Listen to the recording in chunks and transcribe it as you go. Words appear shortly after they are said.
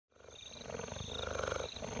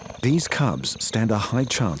These cubs stand a high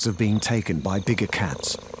chance of being taken by bigger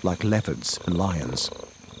cats, like leopards and lions.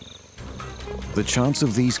 The chance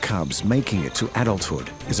of these cubs making it to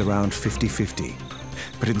adulthood is around 50-50,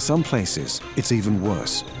 but in some places it's even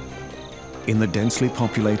worse. In the densely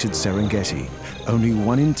populated Serengeti, only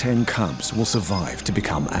 1 in 10 cubs will survive to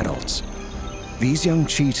become adults. These young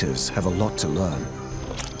cheetahs have a lot to learn.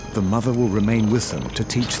 The mother will remain with them to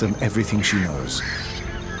teach them everything she knows.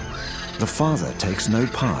 The father takes no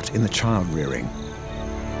part in the child rearing.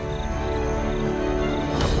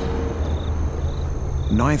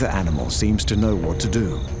 Neither animal seems to know what to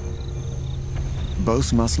do.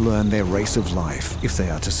 Both must learn their race of life if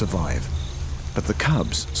they are to survive. But the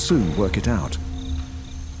cubs soon work it out.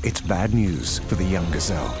 It's bad news for the young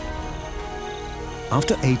gazelle.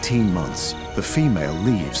 After 18 months, the female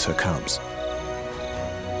leaves her cubs.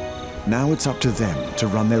 Now it's up to them to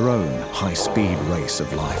run their own high-speed race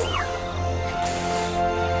of life.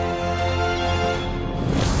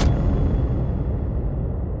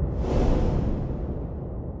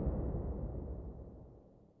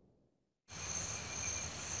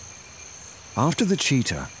 After the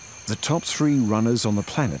cheetah, the top 3 runners on the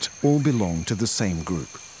planet all belong to the same group.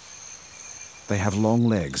 They have long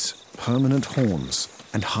legs, permanent horns,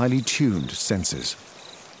 and highly tuned senses.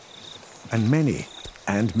 And many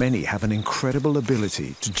have an incredible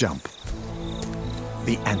ability to jump.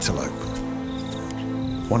 The antelope,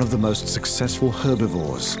 one of the most successful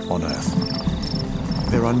herbivores on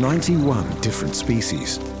Earth. There are 91 different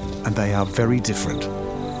species, and they are very different.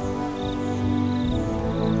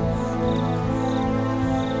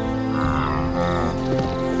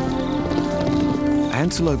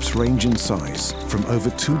 Antelopes range in size from over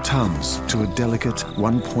 2 tons to a delicate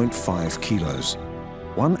 1.5 kilos.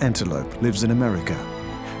 One antelope lives in America,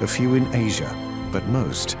 a few in Asia, but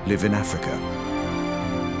most live in Africa.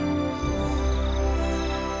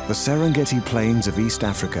 The Serengeti Plains of East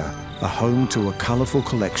Africa are home to a colorful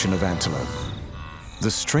collection of antelope.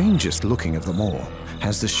 The strangest looking of them all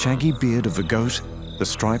has the shaggy beard of a goat, the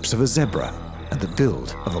stripes of a zebra, and the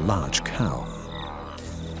build of a large cow.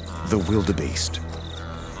 The wildebeest.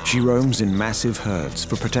 She roams in massive herds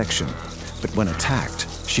for protection, but when attacked,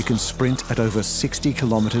 she can sprint at over 60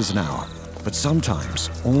 kilometers an hour. But sometimes,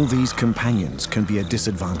 all these companions can be a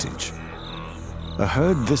disadvantage. A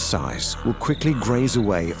herd this size will quickly graze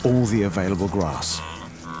away all the available grass.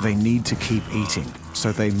 They need to keep eating,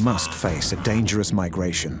 so they must face a dangerous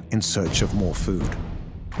migration in search of more food,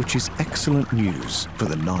 which is excellent news for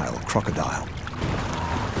the Nile crocodile.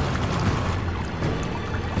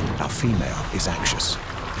 Our female is anxious,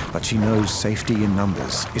 but she knows safety in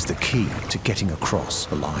numbers is the key to getting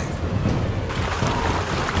across alive.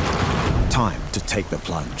 Time to take the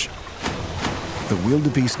plunge. The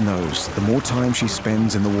wildebeest knows the more time she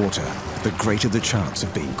spends in the water, the greater the chance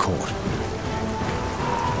of being caught.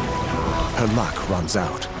 Her luck runs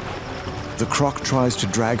out. The croc tries to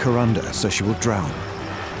drag her under so she will drown.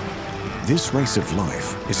 This race of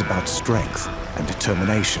life is about strength and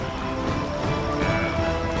determination.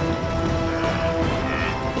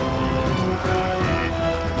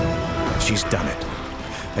 She's done it.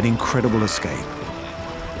 An incredible escape.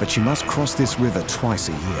 But she must cross this river twice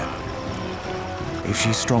a year. If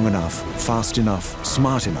she's strong enough, fast enough,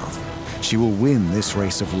 smart enough, she will win this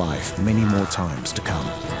race of life many more times to come.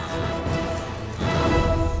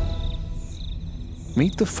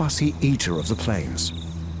 Meet the fussy eater of the plains,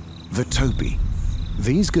 the topi.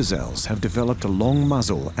 These gazelles have developed a long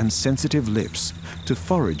muzzle and sensitive lips to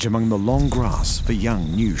forage among the long grass for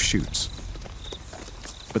young new shoots.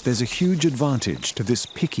 But there's a huge advantage to this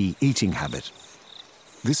picky eating habit.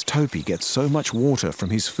 This topi gets so much water from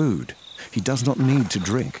his food, he does not need to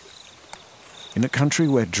drink. In a country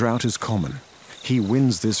where drought is common, he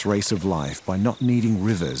wins this race of life by not needing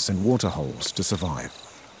rivers and waterholes to survive.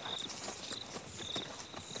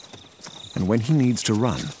 And when he needs to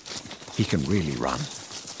run, he can really run.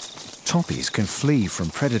 Topis can flee from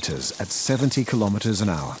predators at 70 kilometers an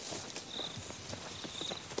hour.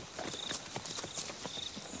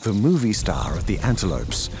 The movie star of the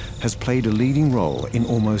antelopes has played a leading role in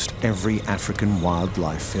almost every African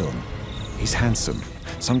wildlife film. He's handsome,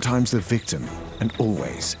 sometimes the victim, and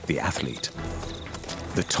always the athlete.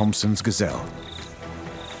 The Thompson's gazelle.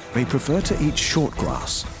 They prefer to eat short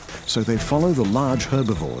grass, so they follow the large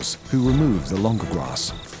herbivores who remove the longer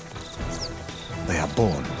grass. They are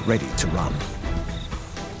born ready to run.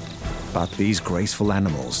 But these graceful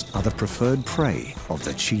animals are the preferred prey of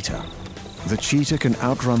the cheetah. The cheetah can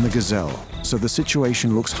outrun the gazelle, so the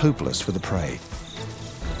situation looks hopeless for the prey.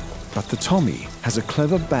 But the Tommy has a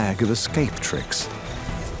clever bag of escape tricks.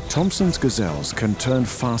 Thompson's gazelles can turn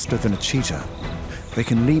faster than a cheetah, They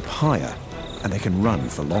can leap higher and they can run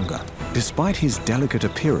for longer. Despite his delicate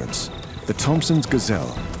appearance, the Thompson's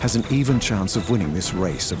gazelle has an even chance of winning this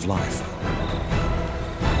race of life.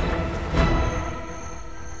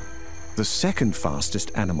 The second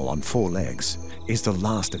fastest animal on 4 legs is the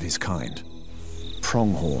last of his kind,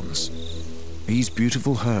 pronghorns. These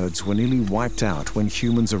beautiful herds were nearly wiped out when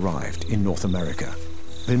humans arrived in North America.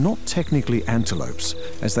 They're not technically antelopes,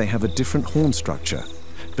 as they have a different horn structure,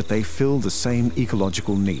 but they fill the same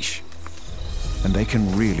ecological niche. And they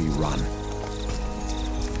can really run.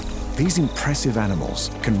 These impressive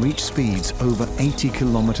animals can reach speeds over 80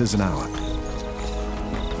 kilometers an hour.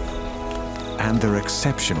 And they're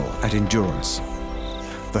exceptional at endurance.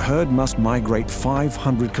 The herd must migrate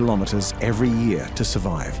 500 kilometers every year to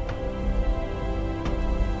survive.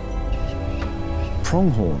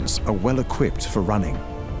 Pronghorns are well equipped for running.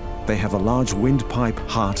 They have a large windpipe,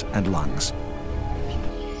 heart, and lungs.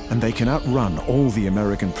 And they can outrun all the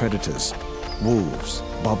American predators, wolves,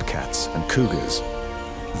 bobcats, and cougars.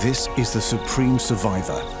 This is the supreme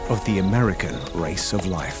survivor of the American race of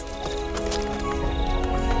life.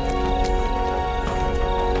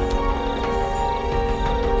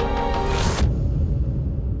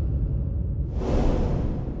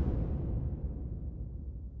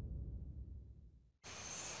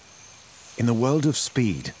 In the world of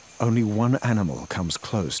speed, only one animal comes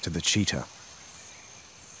close to the cheetah.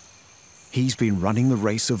 He's been running the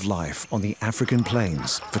race of life on the African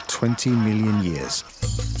plains for 20 million years.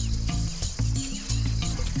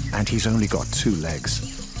 And he's only got 2 legs.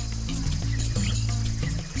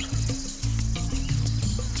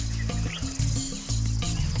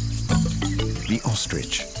 The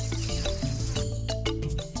ostrich.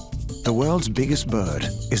 The world's biggest bird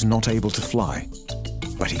is not able to fly,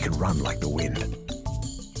 but he can run like the wind.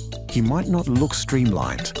 He might not look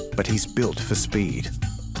streamlined, but he's built for speed.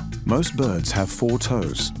 Most birds have 4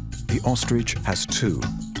 toes. The ostrich has 2.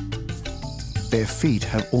 Their feet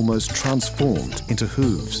have almost transformed into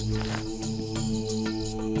hooves.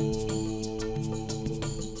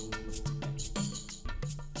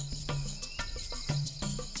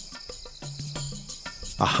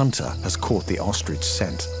 A hunter has caught the ostrich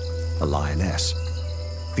scent, a lioness.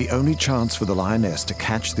 The only chance for the lioness to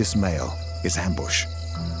catch this male is ambush.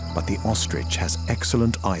 But the ostrich has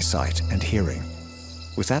excellent eyesight and hearing.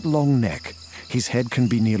 With that long neck, his head can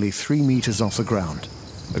be nearly 3 meters off the ground,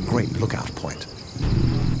 a great lookout point.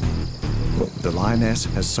 The lioness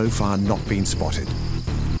has so far not been spotted.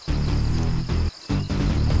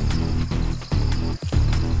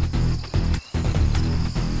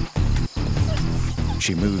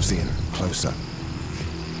 She moves in closer.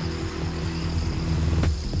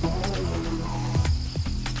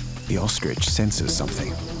 The ostrich senses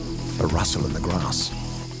something, a rustle in the grass.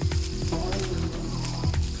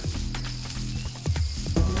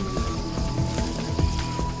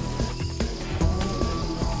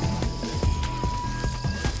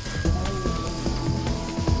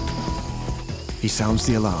 He sounds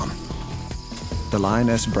the alarm. The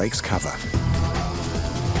lioness breaks cover.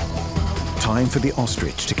 Time for the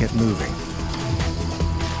ostrich to get moving.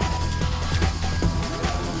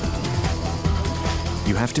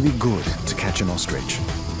 You have to be good to catch an ostrich.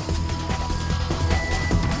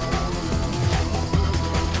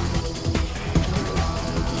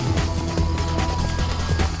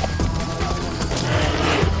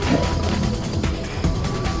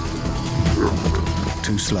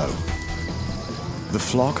 Too slow. The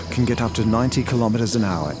flock can get up to 90 kilometers an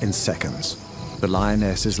hour in seconds. The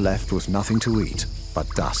lioness is left with nothing to eat but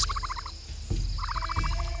dust.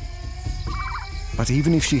 But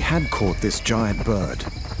even if she had caught this giant bird,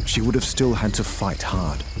 she would have still had to fight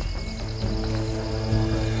hard.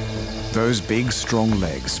 Those big, strong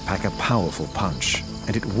legs pack a powerful punch,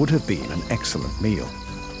 and it would have been an excellent meal.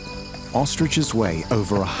 Ostriches weigh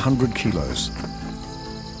over 100 kilos.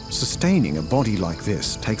 Sustaining a body like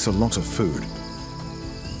this takes a lot of food.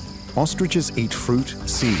 Ostriches eat fruit,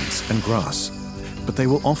 seeds, and grass, but they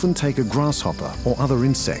will often take a grasshopper or other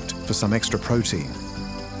insect for some extra protein.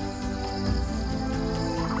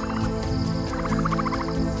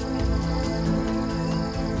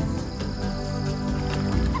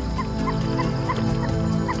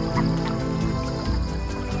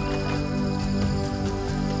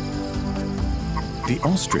 The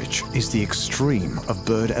ostrich is the extreme of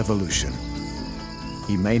bird evolution.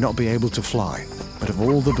 He may not be able to fly, but of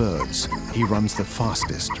all the birds, he runs the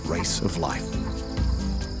fastest race of life.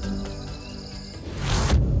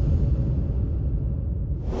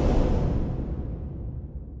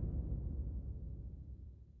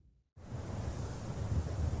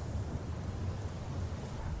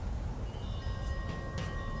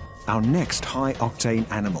 Our next high-octane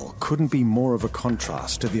animal couldn't be more of a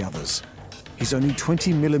contrast to the others. He's only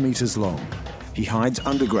 20 millimeters long. He hides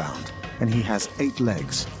underground, and he has 8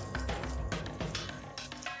 legs.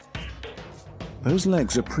 Those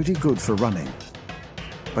legs are pretty good for running.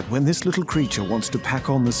 But when this little creature wants to pack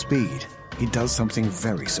on the speed, he does something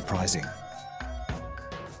very surprising.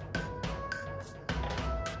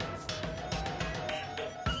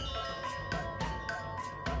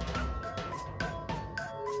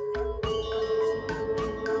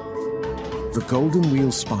 The golden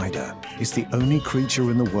wheel spider is the only creature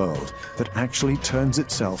in the world that actually turns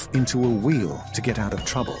itself into a wheel to get out of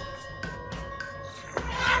trouble.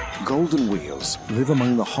 Golden wheels live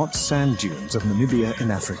among the hot sand dunes of Namibia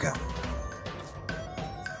in Africa.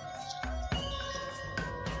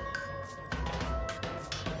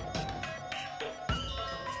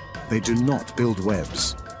 They do not build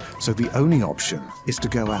webs, so the only option is to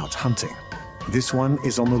go out hunting. This one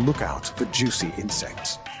is on the lookout for juicy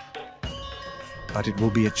insects. But it will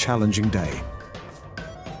be a challenging day.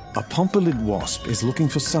 A pompelid wasp is looking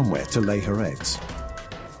for somewhere to lay her eggs.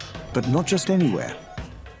 But not just anywhere.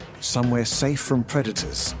 Somewhere safe from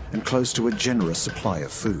predators and close to a generous supply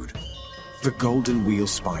of food. The golden wheel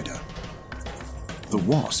spider. The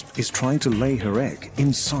wasp is trying to lay her egg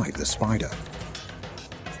inside the spider.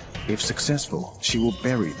 If successful, she will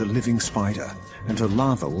bury the living spider, and her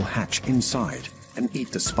larva will hatch inside and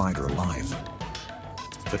eat the spider alive.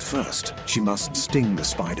 But first, she must sting the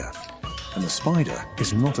spider, and the spider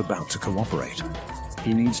is not about to cooperate.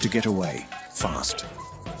 He needs to get away, fast.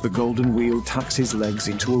 The golden wheel tucks his legs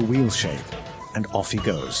into a wheel shape, and off he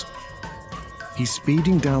goes. He's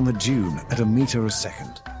speeding down the dune at 1 meter a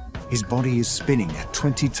second. His body is spinning at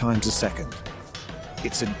 20 times a second.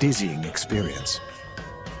 It's a dizzying experience.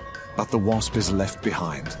 But the wasp is left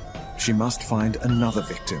behind. She must find another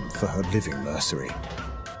victim for her living nursery.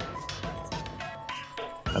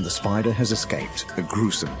 And the spider has escaped a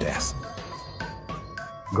gruesome death.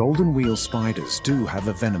 Golden wheel spiders do have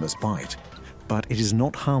a venomous bite, but it is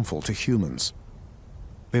not harmful to humans.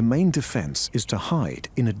 Their main defense is to hide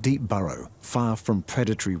in a deep burrow far from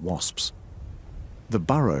predatory wasps. The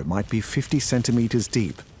burrow might be 50 centimeters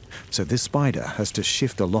deep, so this spider has to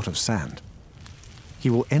shift a lot of sand. He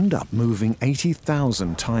will end up moving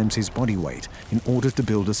 80,000 times his body weight in order to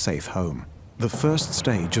build a safe home. The first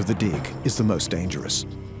stage of the dig is the most dangerous.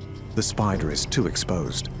 The spider is too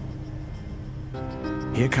exposed.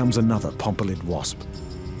 Here comes another pompelid wasp.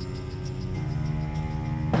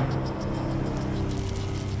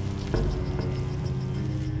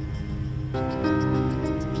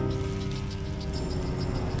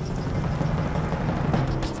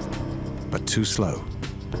 But too slow.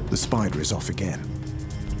 The spider is off again.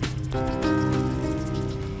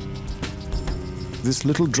 This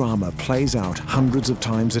little drama plays out hundreds of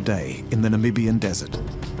times a day in the Namibian desert.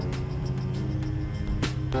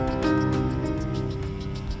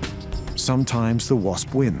 Sometimes the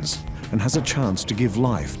wasp wins and has a chance to give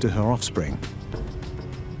life to her offspring.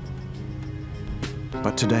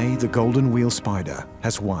 But today, the golden wheel spider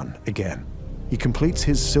has won again. He completes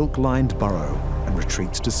his silk-lined burrow and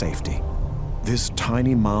retreats to safety. This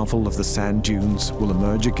tiny marvel of the sand dunes will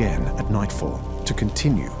emerge again at nightfall to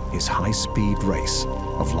continue his high-speed race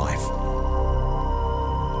of life.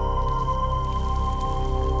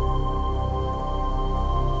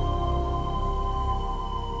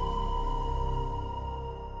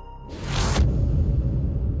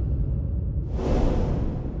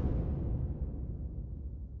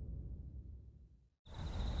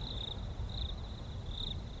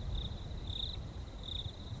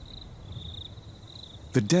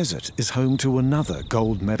 The desert is home to another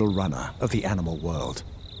gold medal runner of the animal world,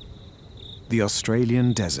 the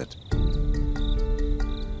Australian desert.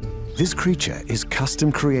 This creature is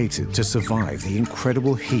custom created to survive the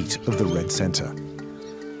incredible heat of the red center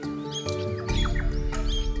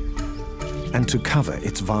and to cover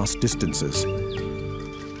its vast distances.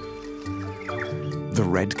 The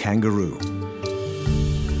red kangaroo.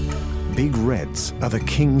 Big reds are the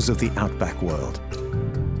kings of the outback world.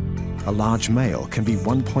 A large male can be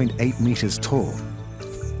 1.8 meters tall.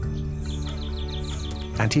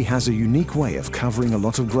 And he has a unique way of covering a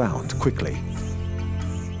lot of ground quickly.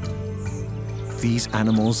 These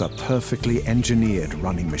animals are perfectly engineered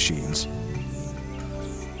running machines.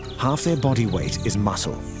 Half their body weight is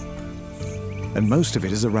muscle, and most of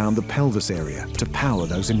it is around the pelvis area to power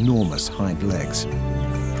those enormous hind legs.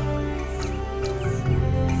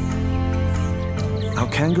 Our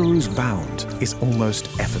kangaroo's bound is almost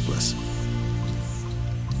effortless.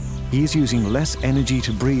 He is using less energy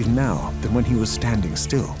to breathe now than when he was standing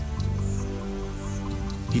still.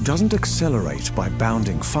 He doesn't accelerate by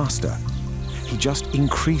bounding faster. He just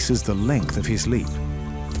increases the length of his leap.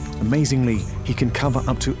 Amazingly, he can cover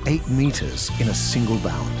up to 8 meters in a single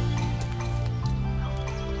bound.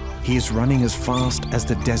 He is running as fast as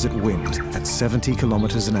the desert wind at 70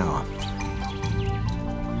 kilometers an hour.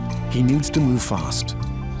 He needs to move fast.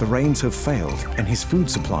 The rains have failed and his food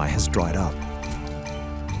supply has dried up.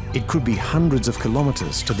 It could be hundreds of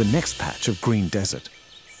kilometers to the next patch of green desert.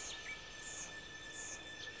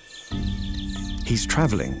 He's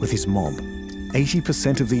traveling with his mob.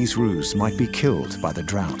 80% of these roos might be killed by the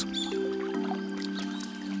drought.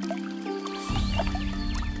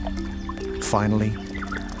 Finally,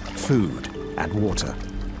 food and water.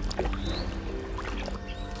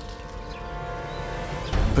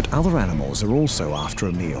 But other animals are also after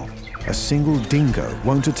a meal. A single dingo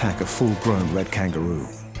won't attack a full-grown red kangaroo,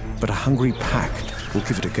 but a hungry pack will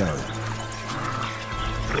give it a go.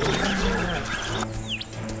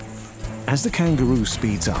 As the kangaroo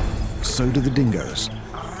speeds up, so do the dingoes.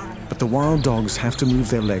 But the wild dogs have to move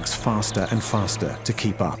their legs faster and faster to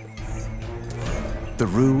keep up. The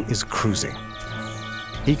roo is cruising.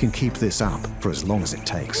 He can keep this up for as long as it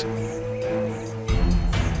takes.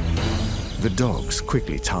 The dogs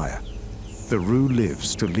quickly tire. The roo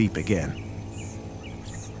lives to leap again.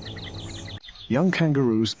 Young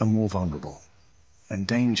kangaroos are more vulnerable, and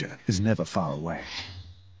danger is never far away.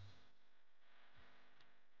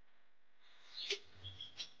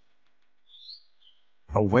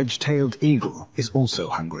 A wedge-tailed eagle is also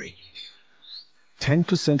hungry.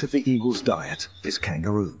 10% of the eagle's diet is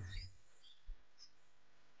kangaroo.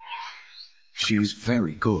 She's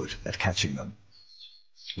very good at catching them.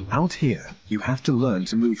 Out here, you have to learn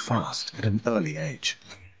to move fast at an early age.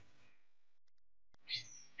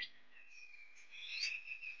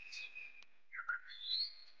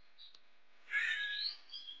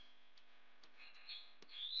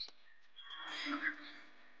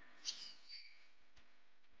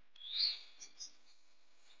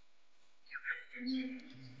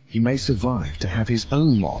 He may survive to have his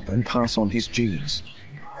own mob and pass on his genes.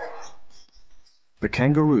 The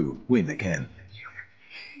kangaroo win again.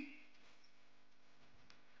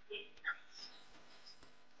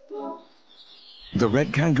 The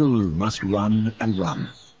red kangaroo must run and run,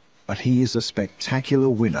 but he is a spectacular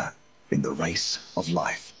winner in the race of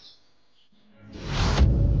life.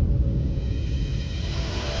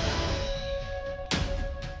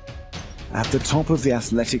 At the top of the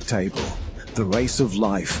athletic table, the race of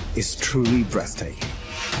life is truly breathtaking.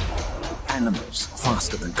 Animals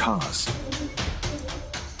faster than cars,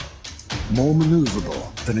 more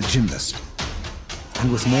maneuverable than a gymnast,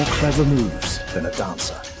 and with more clever moves than a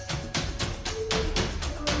dancer.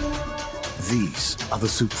 These are the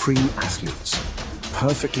supreme athletes,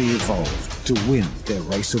 perfectly evolved to win their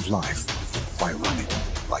race of life by running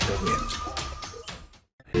like the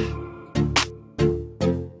wind.